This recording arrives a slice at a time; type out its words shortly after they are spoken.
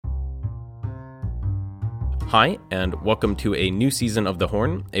Hi, and welcome to a new season of The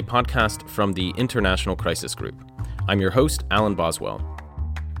Horn, a podcast from the International Crisis Group. I'm your host, Alan Boswell.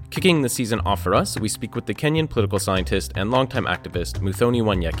 Kicking the season off for us, we speak with the Kenyan political scientist and longtime activist Muthoni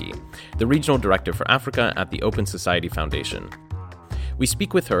Wanyeki, the Regional Director for Africa at the Open Society Foundation. We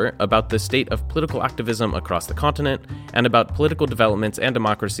speak with her about the state of political activism across the continent and about political developments and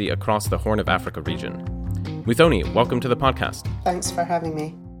democracy across the Horn of Africa region. Muthoni, welcome to the podcast. Thanks for having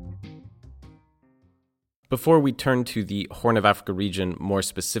me. Before we turn to the Horn of Africa region more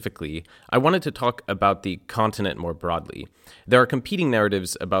specifically, I wanted to talk about the continent more broadly. There are competing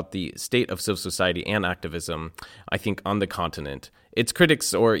narratives about the state of civil society and activism, I think, on the continent. Its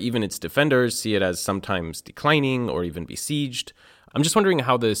critics or even its defenders see it as sometimes declining or even besieged. I'm just wondering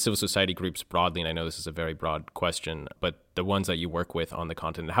how the civil society groups broadly, and I know this is a very broad question, but the ones that you work with on the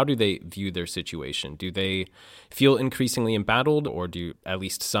continent, how do they view their situation? Do they feel increasingly embattled, or do at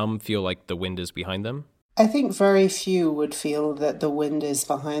least some feel like the wind is behind them? I think very few would feel that the wind is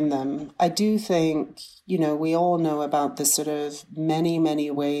behind them. I do think, we all know about the sort of many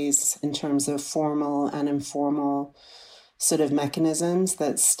ways in terms of formal and informal sort of mechanisms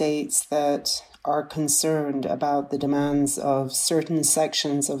that states that are concerned about the demands of certain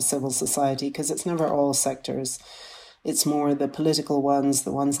sections of civil society, because it's never all sectors. It's more the political ones,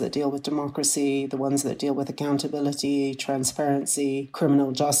 the ones that deal with democracy, the ones that deal with accountability, transparency,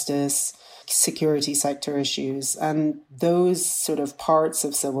 criminal justice, security sector issues. And those sort of parts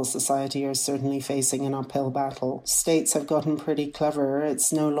of civil society are certainly facing an uphill battle. States have gotten pretty clever.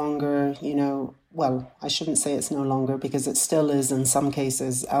 It's no longer, I shouldn't say it's no longer, because it still is in some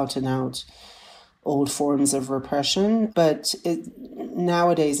cases out and out old forms of repression. But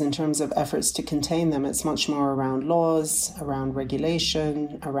nowadays, in terms of efforts to contain them, it's much more around laws, around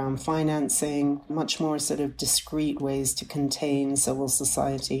regulation, around financing, much more sort of discrete ways to contain civil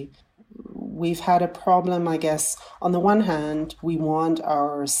society. We've had a problem, I guess. On the one hand, we want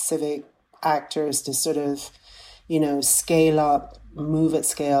our civic actors to sort of, scale up, move at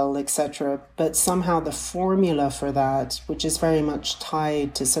scale, etc. But somehow the formula for that, which is very much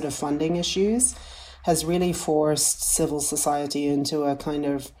tied to sort of funding issues, has really forced civil society into a kind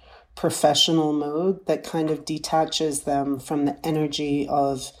of professional mode that kind of detaches them from the energy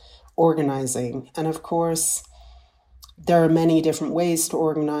of organizing. And of course, there are many different ways to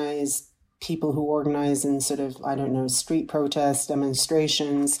organize. People who organize in sort of, street protests,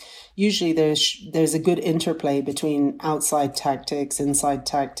 demonstrations. Usually there's a good interplay between outside tactics, inside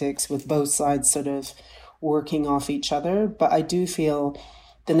tactics, with both sides sort of working off each other. But I do feel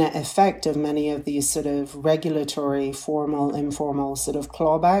the net effect of many of these sort of regulatory, formal, informal sort of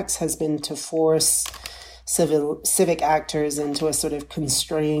clawbacks has been to force civic actors into a sort of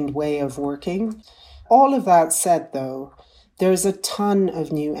constrained way of working. All of that said, though, there's a ton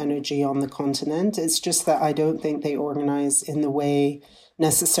of new energy on the continent. It's just that I don't think they organize in the way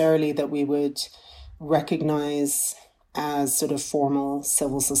necessarily that we would recognize as sort of formal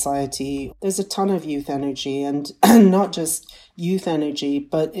civil society. There's a ton of youth energy, and not just youth energy,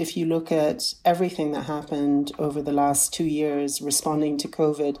 but if you look at everything that happened over the last 2 years responding to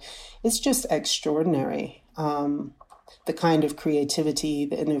COVID, it's just extraordinary. The kind of creativity,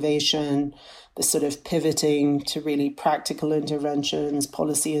 the innovation, the sort of pivoting to really practical interventions,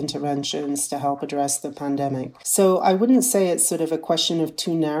 policy interventions to help address the pandemic. So I wouldn't say it's sort of a question of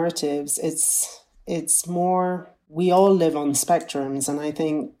two narratives. It's more, we all live on spectrums, and I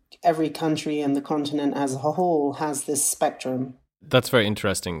think every country and the continent as a whole has this spectrum. That's very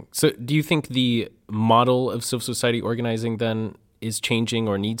interesting. So do you think the model of civil society organizing then is changing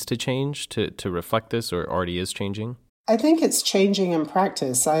or needs to change to reflect this, or already is changing? I think it's changing in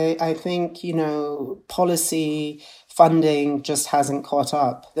practice. I think, policy funding just hasn't caught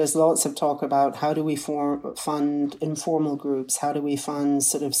up. There's lots of talk about how do we fund informal groups? How do we fund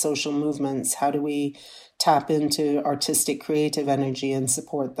sort of social movements? How do we tap into artistic creative energy and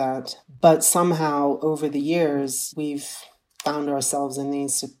support that? But somehow over the years, we've found ourselves in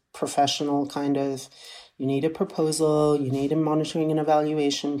these professional kind of, you need a proposal, you need a monitoring and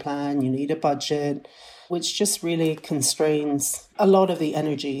evaluation plan, you need a budget, which just really constrains a lot of the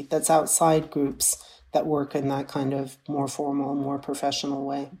energy that's outside groups that work in that kind of more formal, more professional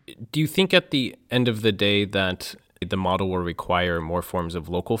way. Do you think at the end of the day that the model will require more forms of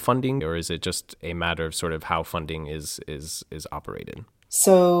local funding, or is it just a matter of sort of how funding is operated?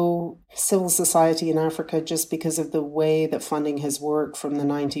 So civil society in Africa, just because of the way that funding has worked from the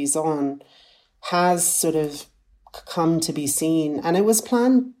 90s on, has sort of come to be seen, and it was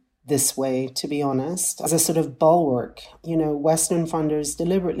planned this way, to be honest, as a sort of bulwark. Western funders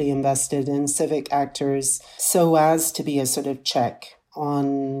deliberately invested in civic actors so as to be a sort of check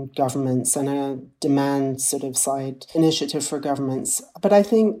on governments and a demand sort of side initiative for governments. But I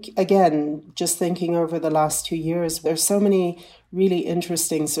think, again, just thinking over the last 2 years, there's so many really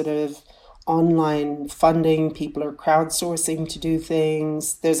interesting sort of online funding. People are crowdsourcing to do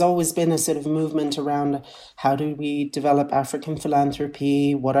things. There's always been a sort of movement around how do we develop African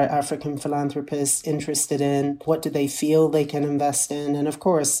philanthropy? What are African philanthropists interested in? What do they feel they can invest in? And of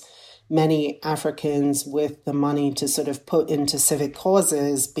course, many Africans with the money to sort of put into civic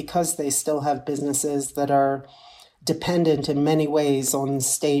causes, because they still have businesses that are dependent in many ways on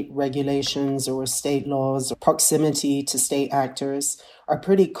state regulations or state laws or proximity to state actors, are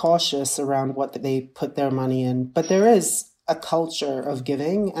pretty cautious around what they put their money in. But there is a culture of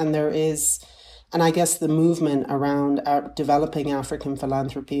giving, and there is, and I guess the movement around developing African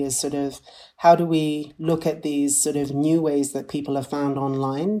philanthropy is sort of how do we look at these sort of new ways that people have found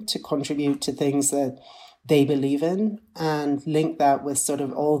online to contribute to things that they believe in, and link that with sort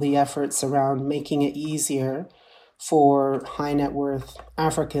of all the efforts around making it easier for high net worth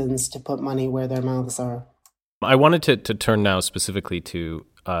Africans to put money where their mouths are. I wanted to turn now specifically to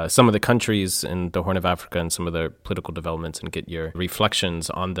some of the countries in the Horn of Africa and some of their political developments and get your reflections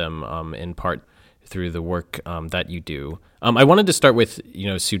on them in part through the work that you do. I wanted to start with,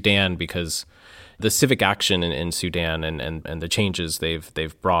 Sudan, because the civic action in Sudan and the changes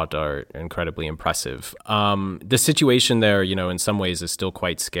they've brought are incredibly impressive. The situation there, in some ways is still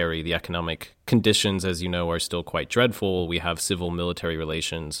quite scary. The economic conditions, as you know, are still quite dreadful. We have civil-military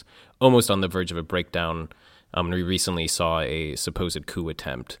relations almost on the verge of a breakdown. We recently saw a supposed coup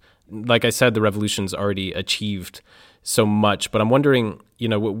attempt. Like I said, the revolution's already achieved so much, but I'm wondering,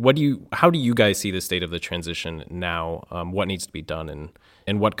 how do you guys see the state of the transition now? What needs to be done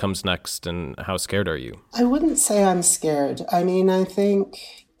and what comes next, and how scared are you? I wouldn't say I'm scared. I mean, I think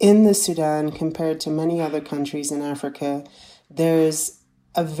in the Sudan, compared to many other countries in Africa, there's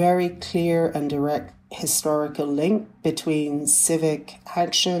a very clear and direct historical link between civic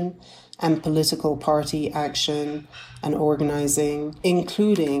action and political party action and organizing,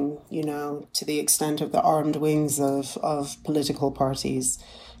 including, to the extent of the armed wings of political parties.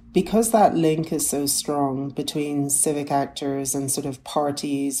 Because that link is so strong between civic actors and sort of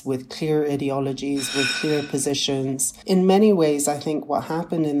parties with clear ideologies, with clear positions, in many ways, I think what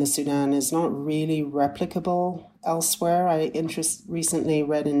happened in the Sudan is not really replicable elsewhere. I recently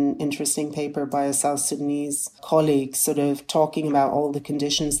read an interesting paper by a South Sudanese colleague sort of talking about all the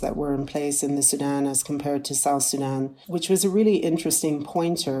conditions that were in place in the Sudan as compared to South Sudan, which was a really interesting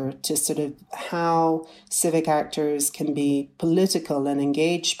pointer to sort of how civic actors can be political and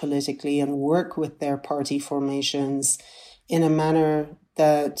engage politically and work with their party formations in a manner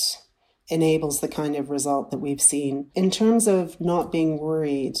that enables the kind of result that we've seen. In terms of not being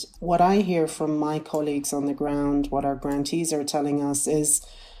worried, what I hear from my colleagues on the ground, what our grantees are telling us, is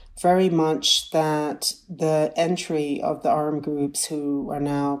very much that the entry of the armed groups who are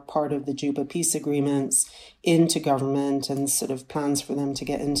now part of the Juba peace agreements into government and sort of plans for them to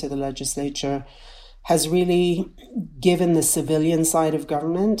get into the legislature has really given the civilian side of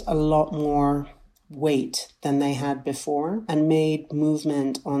government a lot more weight than they had before, and made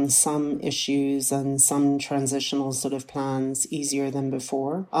movement on some issues and some transitional sort of plans easier than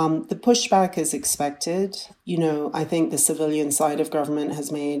before. The pushback is expected. I think the civilian side of government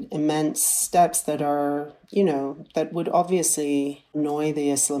has made immense steps that are, that would obviously annoy the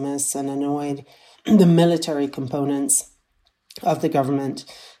Islamists and annoy the military components of the government.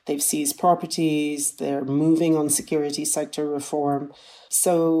 They've seized properties, they're moving on security sector reform.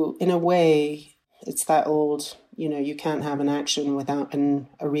 So in a way, it's that old, you can't have an action without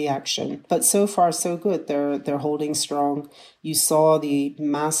a reaction. But so far, so good. They're holding strong. You saw the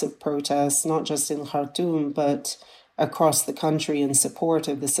massive protests, not just in Khartoum, but across the country in support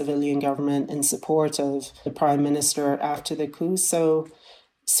of the civilian government, in support of the prime minister after the coup. So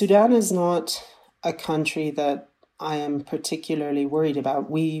Sudan is not a country that I am particularly worried about.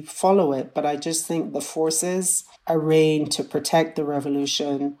 We follow it, but I just think the forces arrayed to protect the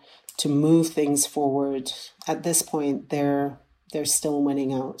revolution, to move things forward, at this point, they're still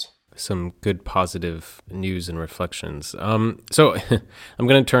winning out. Some good positive news and reflections. So I'm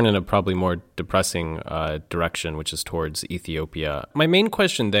going to turn in a probably more depressing direction, which is towards Ethiopia. My main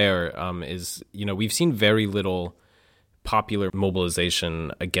question there is, we've seen very little popular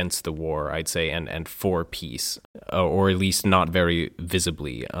mobilization against the war, I'd say, and for peace, or at least not very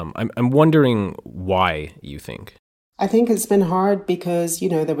visibly. I'm wondering why, you think? I think it's been hard because,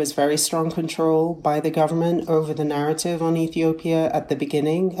 there was very strong control by the government over the narrative on Ethiopia at the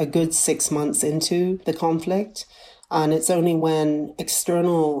beginning, a good 6 months into the conflict. And it's only when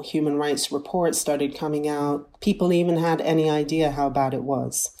external human rights reports started coming out, people even had any idea how bad it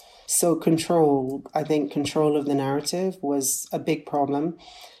was. So I think control of the narrative was a big problem.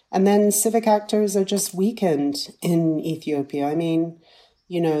 And then civic actors are just weakened in Ethiopia. I mean,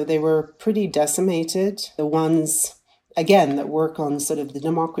 they were pretty decimated. The ones, again, that work on sort of the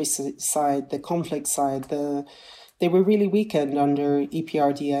democracy side, the conflict side, they were really weakened under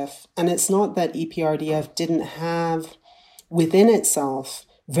EPRDF. And it's not that EPRDF didn't have within itself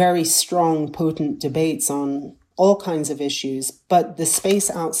very strong, potent debates on all kinds of issues, but the space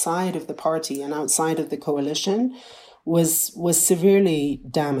outside of the party and outside of the coalition was severely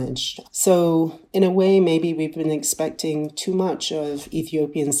damaged. So in a way, maybe we've been expecting too much of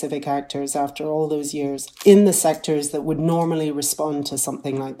Ethiopian civic actors after all those years in the sectors that would normally respond to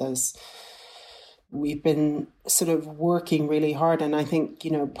something like this. We've been sort of working really hard. And I think,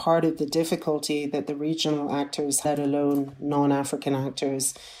 part of the difficulty that the regional actors, let alone non-African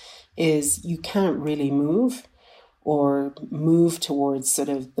actors, is you can't really move towards sort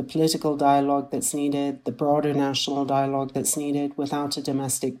of the political dialogue that's needed, the broader national dialogue that's needed without a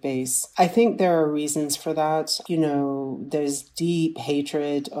domestic base. I think there are reasons for that. There's deep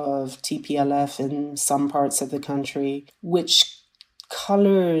hatred of TPLF in some parts of the country, which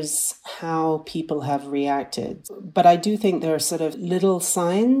colors how people have reacted. But I do think there are sort of little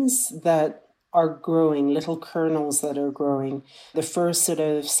signs that are growing, little kernels that are growing. The first sort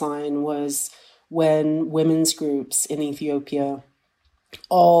of sign was when women's groups in Ethiopia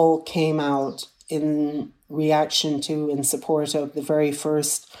all came out in reaction to and support of the very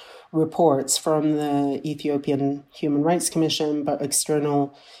first reports from the Ethiopian Human Rights Commission, but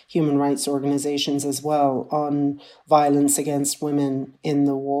external human rights organizations as well, on violence against women in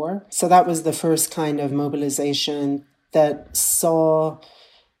the war. So that was the first kind of mobilization that saw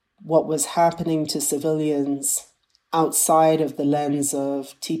what was happening to civilians outside of the lens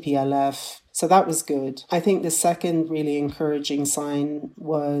of TPLF. So that was good. I think the second really encouraging sign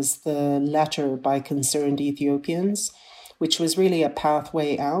was the letter by concerned Ethiopians, which was really a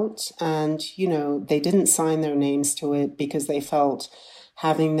pathway out. And, they didn't sign their names to it because they felt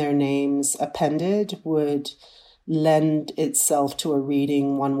having their names appended would lend itself to a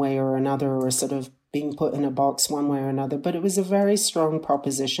reading one way or another, or sort of being put in a box one way or another. But it was a very strong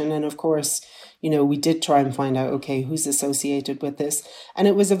proposition. And of course, we did try and find out, okay, who's associated with this? And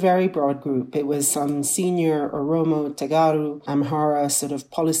it was a very broad group. It was some senior Oromo, Tegaru, Amhara sort of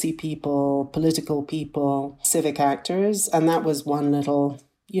policy people, political people, civic actors. And that was one little,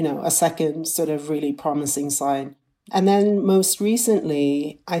 a second sort of really promising sign. And then most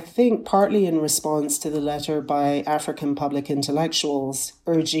recently, I think partly in response to the letter by African public intellectuals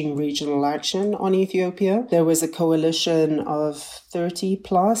urging regional action on Ethiopia, there was a coalition of 30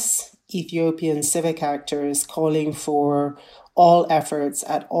 plus Ethiopian civic actors calling for all efforts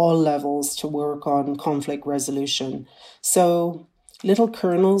at all levels to work on conflict resolution. So little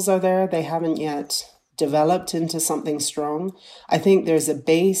kernels are there. They haven't yet developed into something strong. I think there's a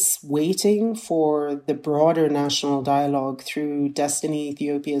base waiting for the broader national dialogue through Destiny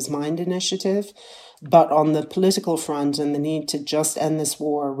Ethiopia's Mind initiative. But on the political front and the need to just end this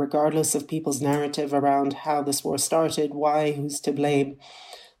war, regardless of people's narrative around how this war started, why, who's to blame,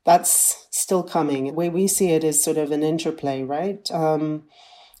 that's still coming. The way we see it is sort of an interplay, right?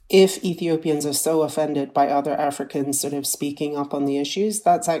 If Ethiopians are so offended by other Africans sort of speaking up on the issues,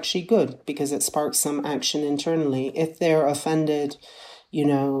 that's actually good because it sparks some action internally. If they're offended,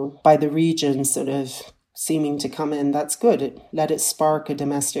 by the region sort of seeming to come in, that's good. Let it spark a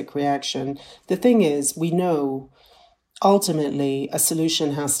domestic reaction. The thing is, we know ultimately a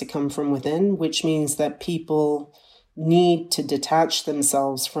solution has to come from within, which means that people need to detach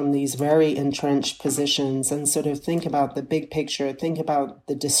themselves from these very entrenched positions and sort of think about the big picture, think about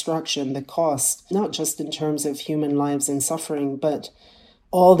the destruction, the cost, not just in terms of human lives and suffering, but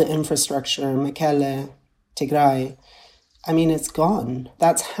all the infrastructure, Mekelle, Tigray. I mean, it's gone.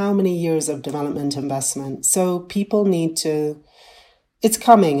 That's how many years of development investment. So people need to, it's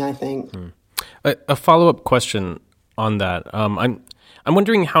coming, I think. A follow-up question on that. I'm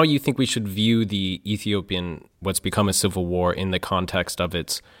wondering how you think we should view the Ethiopian, what's become a civil war, in the context of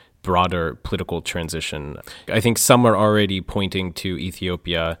its broader political transition. I think some are already pointing to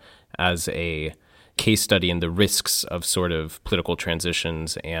Ethiopia as a case study in the risks of sort of political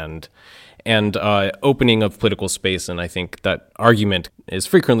transitions and opening of political space. And I think that argument is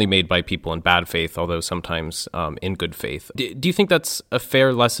frequently made by people in bad faith, although sometimes in good faith. Do you think that's a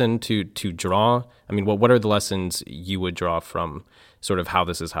fair lesson to draw? I mean, what are the lessons you would draw from sort of how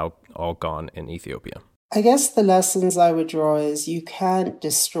this is all gone in Ethiopia? I guess the lessons I would draw is you can't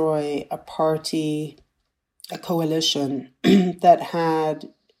destroy a party a coalition that had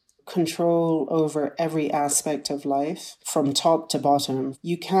control over every aspect of life from top to bottom.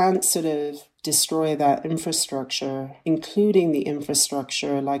 You can't sort of destroy that infrastructure, including the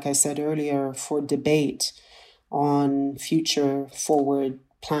infrastructure, like I said earlier, for debate on future forward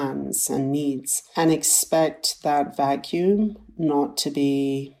plans and needs, and expect that vacuum not to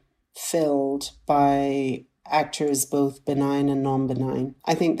be filled by actors both benign and non-benign.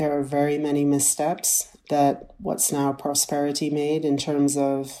 I think there are very many missteps that what's now Prosperity made in terms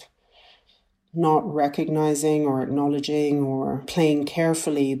of not recognizing or acknowledging or playing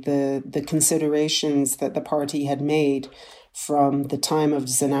carefully the considerations that the party had made from the time of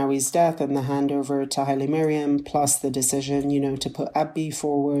Zenawi's death and the handover to Haile Mariam, plus the decision, to put Abiy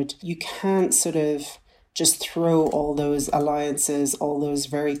forward. You can't sort of just throw all those alliances, all those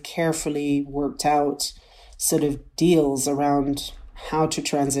very carefully worked out sort of deals around how to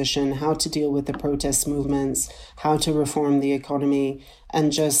transition, how to deal with the protest movements, how to reform the economy,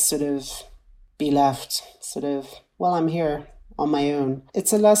 and just sort of be left sort of, well, I'm here on my own.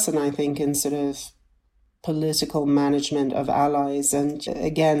 It's a lesson, I think, in sort of political management of allies. And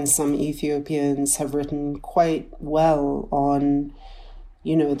again, some Ethiopians have written quite well on,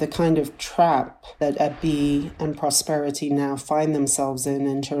 the kind of trap that Abiy and Prosperity now find themselves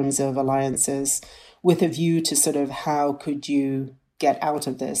in terms of alliances, with a view to sort of how could you get out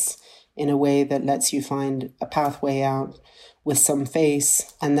of this in a way that lets you find a pathway out with some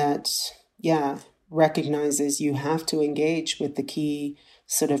face, and that recognizes you have to engage with the key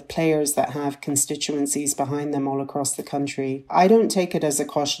sort of players that have constituencies behind them all across the country. I don't take it as a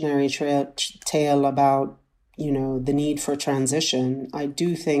cautionary tale about, the need for transition. I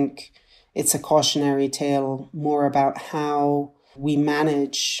do think it's a cautionary tale more about how we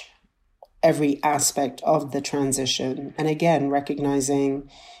manage every aspect of the transition. And again, recognizing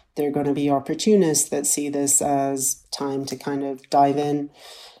there are going to be opportunists that see this as time to kind of dive in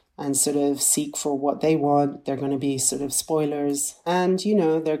and sort of seek for what they want. They're going to be sort of spoilers. And,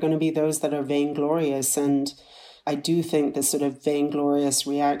 they're going to be those that are vainglorious. And I do think the sort of vainglorious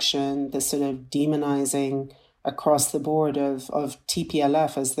reaction, the sort of demonizing across the board of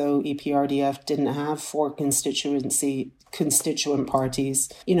TPLF, as though EPRDF didn't have four constituent parties,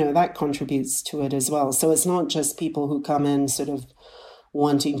 that contributes to it as well. So it's not just people who come in sort of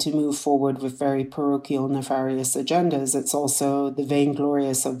wanting to move forward with very parochial, nefarious agendas. It's also the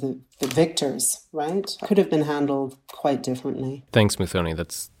vainglorious of the victors, right? Could have been handled quite differently. Thanks, Muthoni.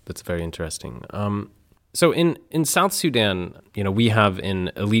 That's very interesting. So in South Sudan, we have an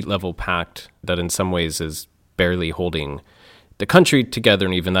elite level pact that in some ways is barely holding the country together,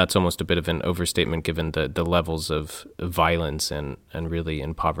 and even that's almost a bit of an overstatement given the levels of violence and really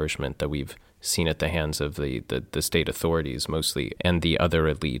impoverishment that we've seen at the hands of the state authorities mostly and the other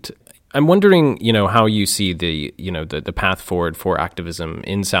elite. I'm wondering, how you see the path forward for activism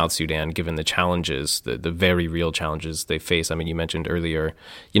in South Sudan, given the challenges, the very real challenges they face. I mean, you mentioned earlier,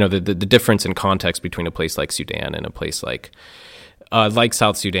 the difference in context between a place like Sudan and a place like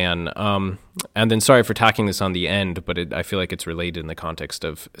South Sudan. And then sorry for tacking this on the end, but I feel like it's related in the context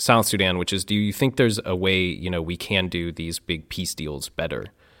of South Sudan, which is, do you think there's a way, we can do these big peace deals better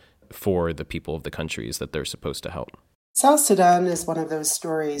for the people of the countries that they're supposed to help? South Sudan is one of those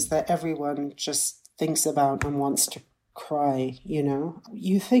stories that everyone just thinks about and wants to cry,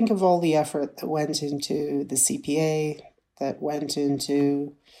 You think of all the effort that went into the CPA, that went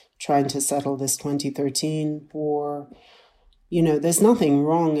into trying to settle this 2013 war. There's nothing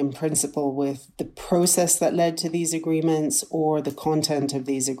wrong in principle with the process that led to these agreements or the content of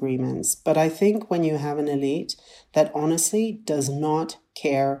these agreements. But I think when you have an elite that honestly does not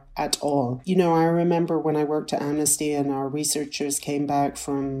care at all. I remember when I worked at Amnesty and our researchers came back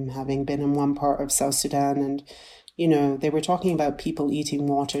from having been in one part of South Sudan and, they were talking about people eating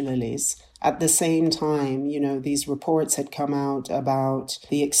water lilies. At the same time, these reports had come out about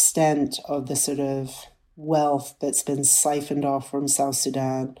the extent of the sort of wealth that's been siphoned off from South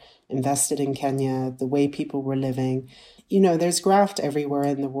Sudan, invested in Kenya, the way people were living. There's graft everywhere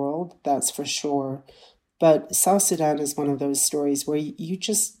in the world, that's for sure. But South Sudan is one of those stories where you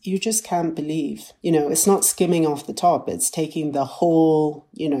just can't believe. It's not skimming off the top. It's taking the whole,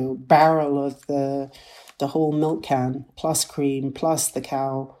 barrel of the whole milk can, plus cream, plus the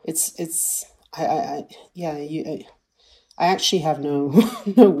cow. I actually have no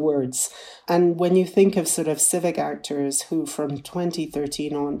words. And when you think of sort of civic actors who from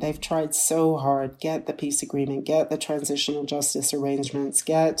 2013 on, they've tried so hard, get the peace agreement, get the transitional justice arrangements,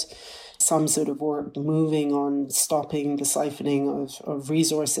 get some sort of work moving on stopping the siphoning of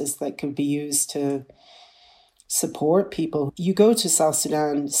resources that could be used to support people. You go to South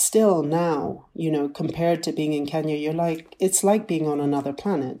Sudan still now, compared to being in Kenya, it's like being on another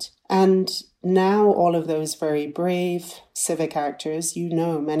planet. And now all of those very brave civic actors,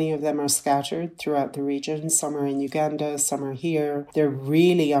 many of them are scattered throughout the region. Some are in Uganda, some are here. They're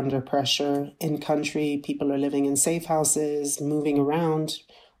really under pressure in country. People are living in safe houses, moving around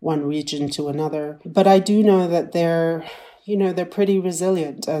one region to another. But I do know that they're pretty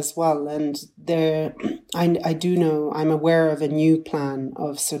resilient as well. And I do know, I'm aware of a new plan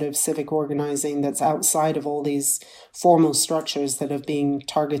of sort of civic organizing that's outside of all these formal structures that have been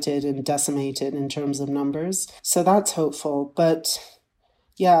targeted and decimated in terms of numbers. So that's hopeful. But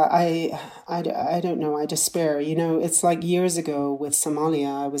yeah, I don't know. I despair. It's like years ago with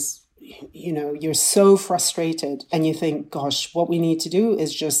Somalia, I was, you're so frustrated and you think, gosh, what we need to do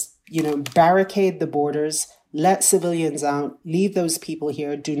is just, barricade the borders, let civilians out, leave those people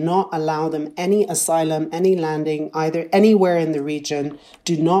here, do not allow them any asylum, any landing, either anywhere in the region,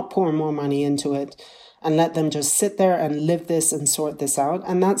 do not pour more money into it, and let them just sit there and live this and sort this out.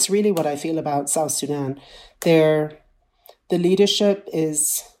 And that's really what I feel about South Sudan. The leadership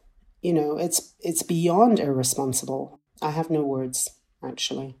is, it's beyond irresponsible. I have no words,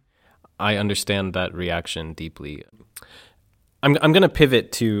 actually. I understand that reaction deeply. I'm going to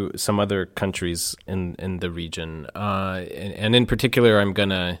pivot to some other countries in the region, and in particular, I'm going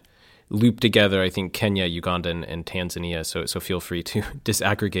to loop together, I think, Kenya, Uganda, and Tanzania. So feel free to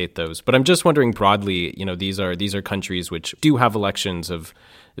disaggregate those. But I'm just wondering broadly, these are countries which do have elections of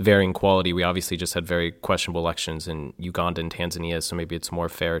varying quality. We obviously just had very questionable elections in Uganda and Tanzania, so maybe it's more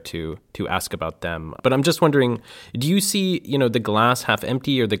fair to ask about them. But I'm just wondering, do you see, the glass half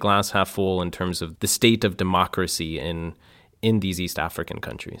empty or the glass half full in terms of the state of democracy in these East African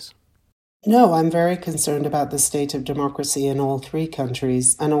countries? No, I'm very concerned about the state of democracy in all three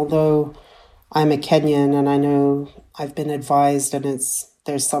countries. And although I'm a Kenyan and I know I've been advised, and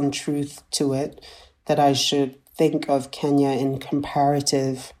there's some truth to it, that I should think of Kenya in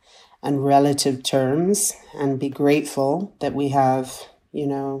comparative and relative terms and be grateful that we have,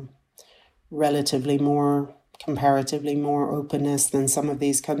 comparatively more openness than some of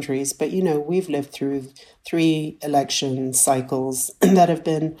these countries. But, we've lived through 3 election cycles that have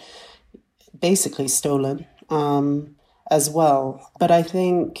been basically stolen as well. But I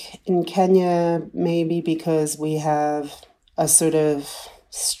think in Kenya, maybe because we have a sort of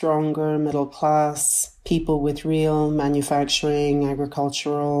stronger middle class, people with real manufacturing,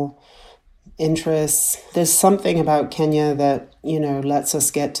 agricultural interests. There's something about Kenya that, lets us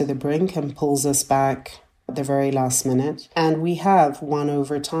get to the brink and pulls us back at the very last minute. And we have won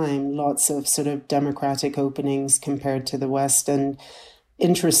over time lots of sort of democratic openings compared to the West. And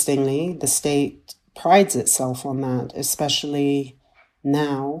interestingly, the state prides itself on that, especially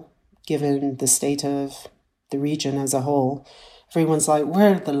now, given the state of the region as a whole. Everyone's like,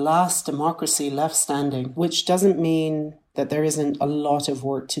 we're the last democracy left standing, which doesn't mean that there isn't a lot of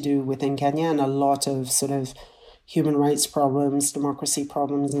work to do within Kenya and a lot of sort of human rights problems, democracy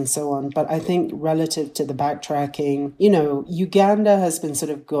problems, and so on. But I think relative to the backtracking, Uganda has been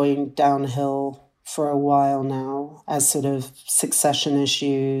sort of going downhill for a while now as sort of succession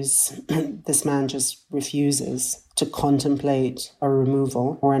issues. This man just refuses to contemplate a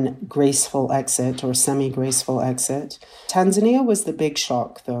removal or a graceful exit or semi-graceful exit. Tanzania was the big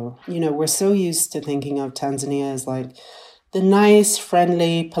shock, though. We're so used to thinking of Tanzania as like the nice,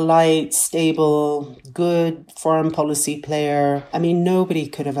 friendly, polite, stable, good foreign policy player. I mean, nobody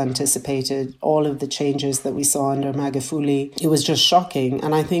could have anticipated all of the changes that we saw under Magufuli. It was just shocking.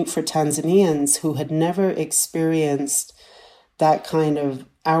 And I think for Tanzanians who had never experienced that kind of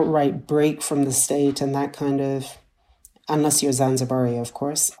outright break from the state and that kind of, unless you're Zanzibari, of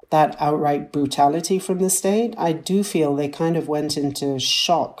course, that outright brutality from the state, I do feel they kind of went into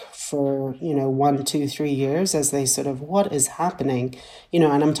shock for, 1, 2, 3 years as they sort of, what is happening? And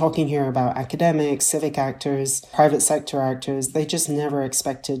I'm talking here about academics, civic actors, private sector actors. They just never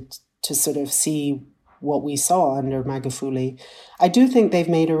expected to sort of see what we saw under Magufuli. I do think they've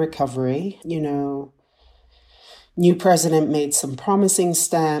made a recovery, New president made some promising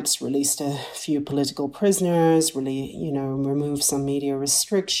steps, released a few political prisoners, removed some media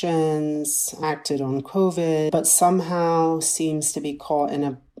restrictions, acted on COVID, but somehow seems to be caught in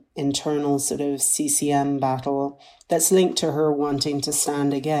an internal sort of CCM battle that's linked to her wanting to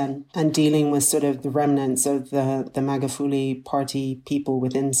stand again and dealing with sort of the remnants of the Magufuli party people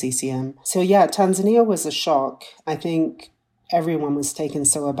within CCM. So yeah, Tanzania was a shock. I think everyone was taken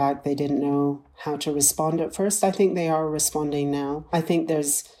so aback they didn't know how to respond at first. I think they are responding now. I think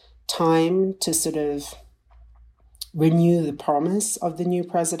there's time to sort of renew the promise of the new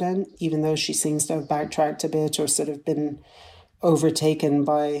president, even though she seems to have backtracked a bit or sort of been overtaken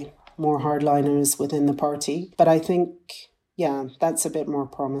by more hardliners within the party. But I think, yeah, that's a bit more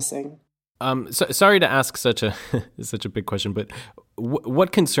promising. Sorry to ask such a such a big question, but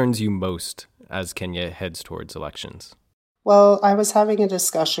what concerns you most as Kenya heads towards elections? Well, I was having a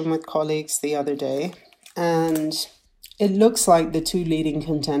discussion with colleagues the other day, and it looks like the two leading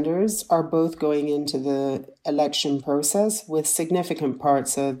contenders are both going into the election process with significant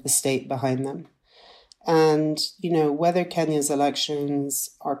parts of the state behind them. And, whether Kenya's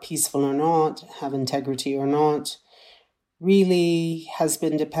elections are peaceful or not, have integrity or not, really has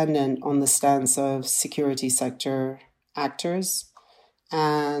been dependent on the stance of security sector actors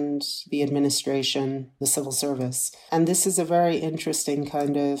and the administration, the civil service. And this is a very interesting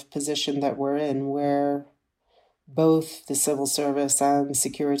kind of position that we're in, where both the civil service and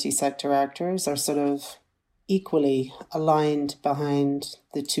security sector actors are sort of equally aligned behind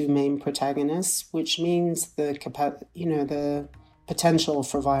the two main protagonists, which means the potential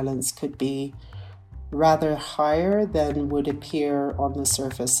for violence could be rather higher than would appear on the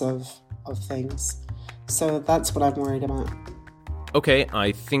surface of things. So that's what I'm worried about. Okay,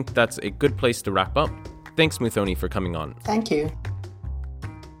 I think that's a good place to wrap up. Thanks, Muthoni, for coming on. Thank you.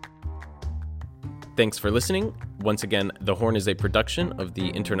 Thanks for listening. Once again, The Horn is a production of the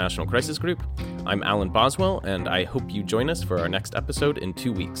International Crisis Group. I'm Alan Boswell, and I hope you join us for our next episode in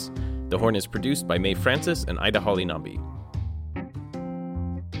 2 weeks. The Horn is produced by Mae Francis and Ida Holly Nambi.